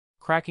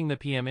Cracking the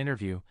PM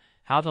Interview: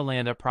 How to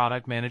Land a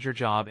Product Manager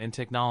Job in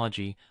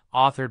Technology,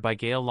 authored by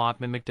Gayle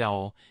Laakmann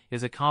McDowell,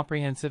 is a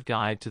comprehensive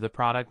guide to the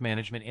product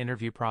management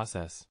interview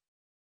process.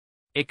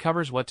 It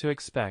covers what to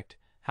expect,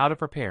 how to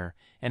prepare,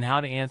 and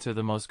how to answer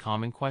the most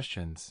common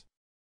questions.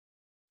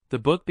 The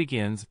book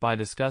begins by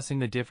discussing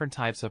the different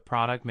types of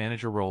product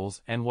manager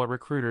roles and what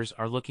recruiters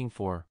are looking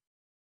for.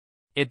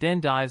 It then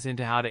dives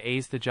into how to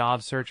ace the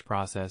job search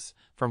process,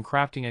 from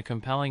crafting a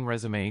compelling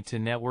resume to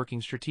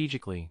networking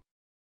strategically.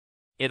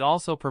 It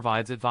also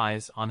provides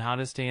advice on how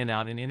to stand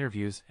out in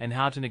interviews and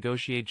how to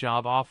negotiate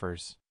job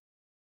offers.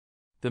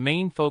 The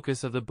main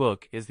focus of the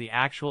book is the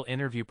actual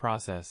interview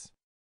process.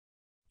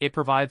 It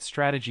provides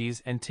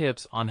strategies and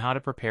tips on how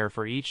to prepare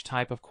for each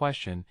type of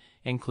question,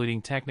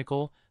 including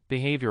technical,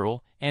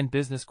 behavioral, and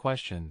business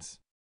questions.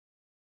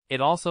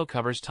 It also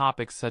covers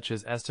topics such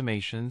as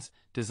estimations,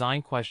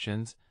 design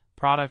questions,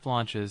 product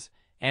launches,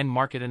 and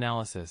market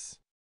analysis.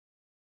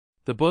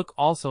 The book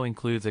also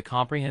includes a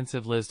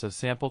comprehensive list of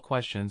sample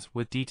questions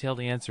with detailed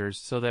answers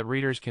so that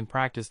readers can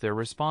practice their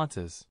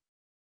responses.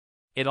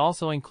 It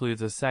also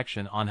includes a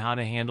section on how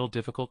to handle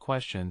difficult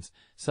questions,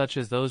 such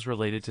as those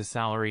related to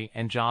salary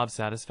and job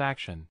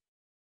satisfaction.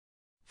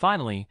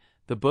 Finally,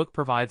 the book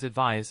provides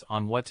advice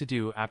on what to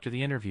do after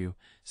the interview,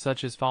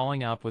 such as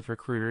following up with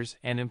recruiters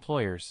and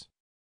employers.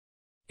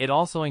 It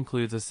also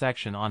includes a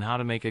section on how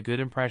to make a good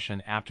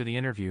impression after the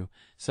interview,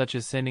 such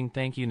as sending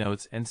thank you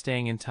notes and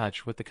staying in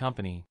touch with the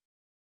company.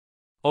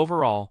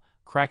 Overall,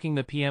 Cracking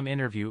the PM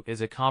Interview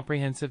is a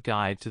comprehensive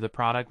guide to the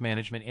product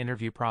management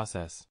interview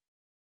process.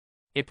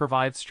 It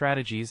provides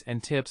strategies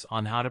and tips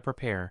on how to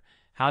prepare,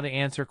 how to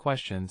answer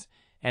questions,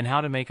 and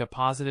how to make a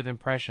positive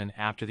impression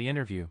after the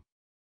interview.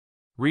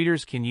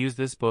 Readers can use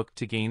this book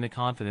to gain the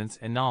confidence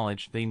and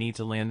knowledge they need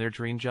to land their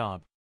dream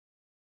job.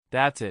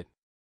 That's it.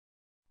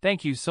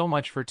 Thank you so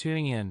much for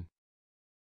tuning in.